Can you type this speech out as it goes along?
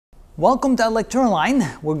Welcome to lecture line.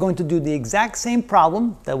 We're going to do the exact same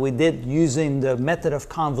problem that we did using the method of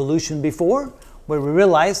convolution before, where we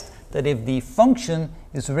realized that if the function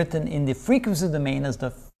is written in the frequency domain as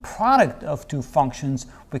the product of two functions,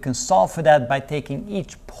 we can solve for that by taking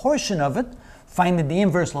each portion of it, finding the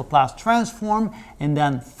inverse Laplace transform, and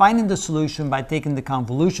then finding the solution by taking the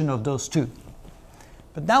convolution of those two.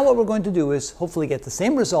 But now what we're going to do is hopefully get the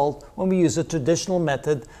same result when we use a traditional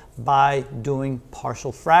method by doing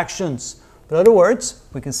partial fractions. In other words,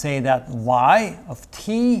 we can say that y of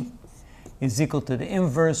t is equal to the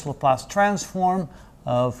inverse Laplace transform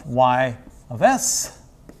of y of s,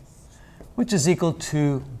 which is equal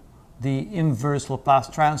to the inverse Laplace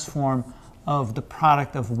transform of the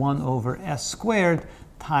product of 1 over s squared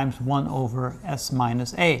times 1 over s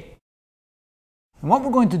minus a. And what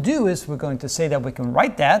we're going to do is we're going to say that we can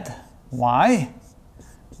write that y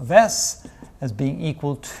of s as being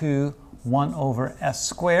equal to 1 over s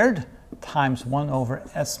squared times 1 over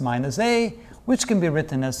s minus a, which can be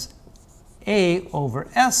written as a over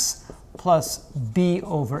s plus b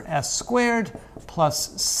over s squared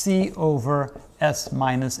plus c over s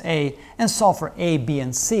minus a, and solve for a, b,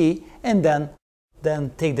 and c, and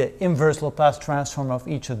then take the inverse Laplace transform of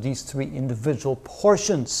each of these three individual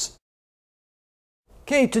portions.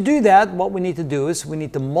 Okay, to do that, what we need to do is we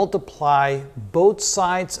need to multiply both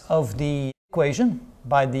sides of the equation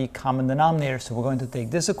by the common denominator. So we're going to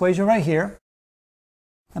take this equation right here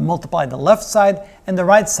and multiply the left side and the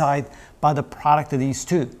right side by the product of these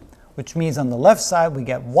two, which means on the left side we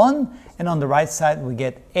get 1, and on the right side we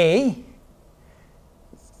get a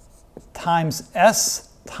times s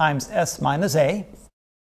minus a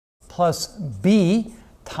plus b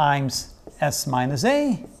times s minus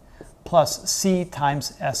a plus c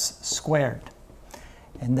times s squared.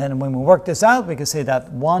 And then when we work this out, we can say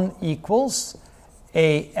that 1 equals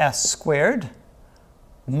as squared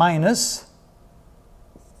minus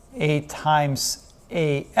a times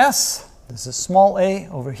as, this is small a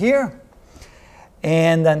over here,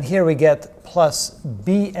 and then here we get plus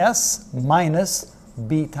bs minus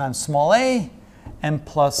b times small a and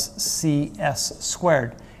plus cs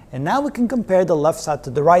squared. And now we can compare the left side to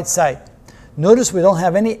the right side. Notice we don't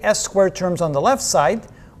have any s squared terms on the left side,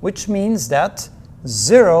 which means that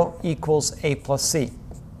 0 equals a plus c,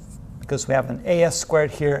 because we have an as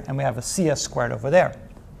squared here and we have a cs squared over there.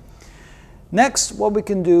 Next, what we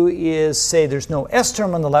can do is say there's no s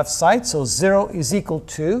term on the left side, so 0 is equal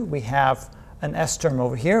to, we have an s term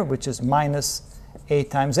over here, which is minus a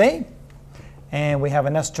times a, and we have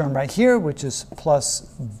an s term right here, which is plus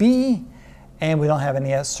b, and we don't have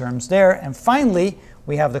any s terms there. And finally,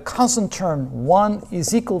 we have the constant term 1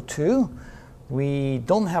 is equal to, we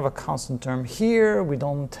don't have a constant term here, we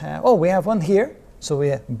don't have, oh, we have one here, so we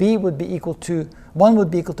have b would be equal to, 1 would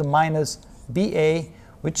be equal to minus ba,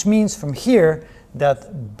 which means from here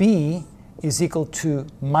that b is equal to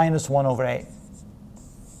minus 1 over a.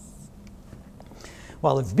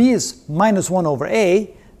 Well, if b is minus 1 over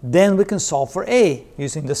a, then we can solve for a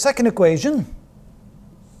using the second equation.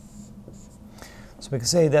 So we can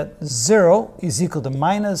say that 0 is equal to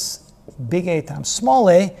minus big A times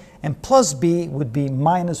small a, and plus b would be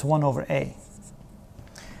minus 1 over a.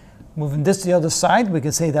 Moving this to the other side, we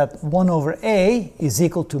can say that 1 over a is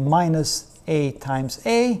equal to minus a times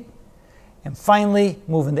a. And finally,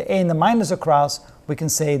 moving the a and the minus across, we can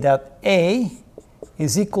say that a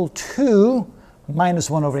is equal to minus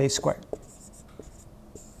 1 over a squared.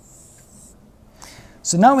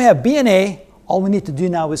 So now we have b and a. All we need to do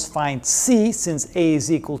now is find c, since 0 is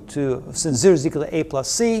equal to a plus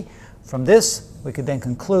c. From this, we could then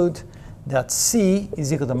conclude that c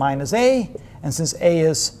is equal to minus a, and since a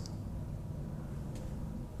is,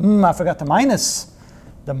 I forgot the minus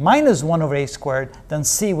 1 over a squared, then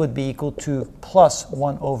c would be equal to plus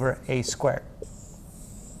 1 over a squared.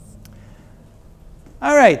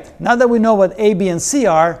 All right, now that we know what a, b, and c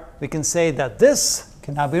are, we can say that this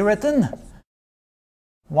can now be written,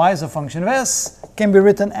 y as a function of s can be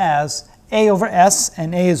written as a over s,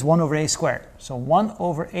 and a is 1 over a squared. So 1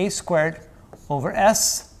 over a squared over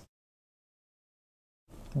s.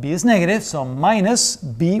 B is negative, so minus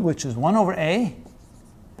b, which is 1 over a,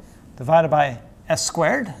 divided by s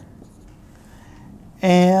squared.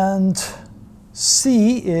 And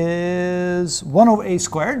c is 1 over a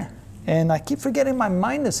squared. And I keep forgetting my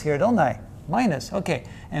minus here, don't I? Minus, okay.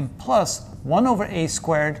 And plus 1 over a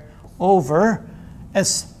squared over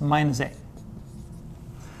s minus a.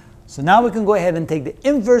 So now we can go ahead and take the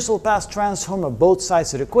inverse Laplace transform of both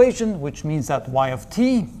sides of the equation, which means that y of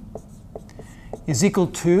t is equal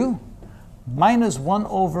to minus 1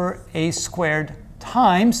 over a squared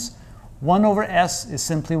times 1 over s is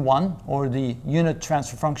simply 1, or the unit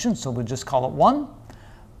transfer function, so we'll just call it 1,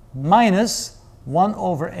 minus 1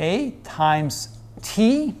 over a times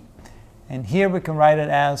t, and here we can write it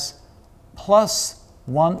as plus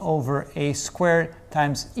 1 over a squared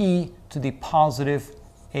times e to the positive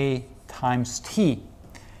a times t.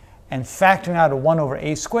 And factoring out a 1 over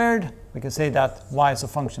a squared, we can say that y as a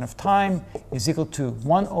function of time is equal to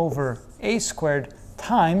 1 over a squared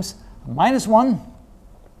times minus 1.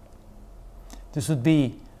 This would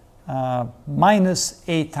be minus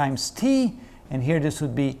a times t, and here this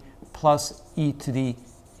would be plus e to the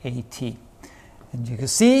at. And you can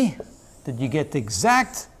see that you get the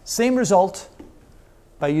exact same result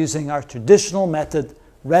by using our traditional method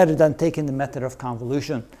rather than taking the method of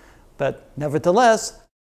convolution. But nevertheless,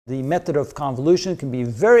 the method of convolution can be a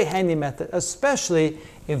very handy method, especially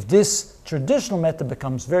if this traditional method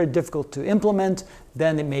becomes very difficult to implement.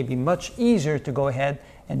 Then it may be much easier to go ahead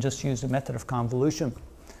and just use the method of convolution.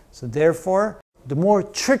 So therefore, the more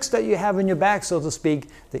tricks that you have in your bag, so to speak,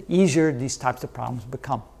 the easier these types of problems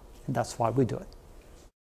become. And that's why we do it.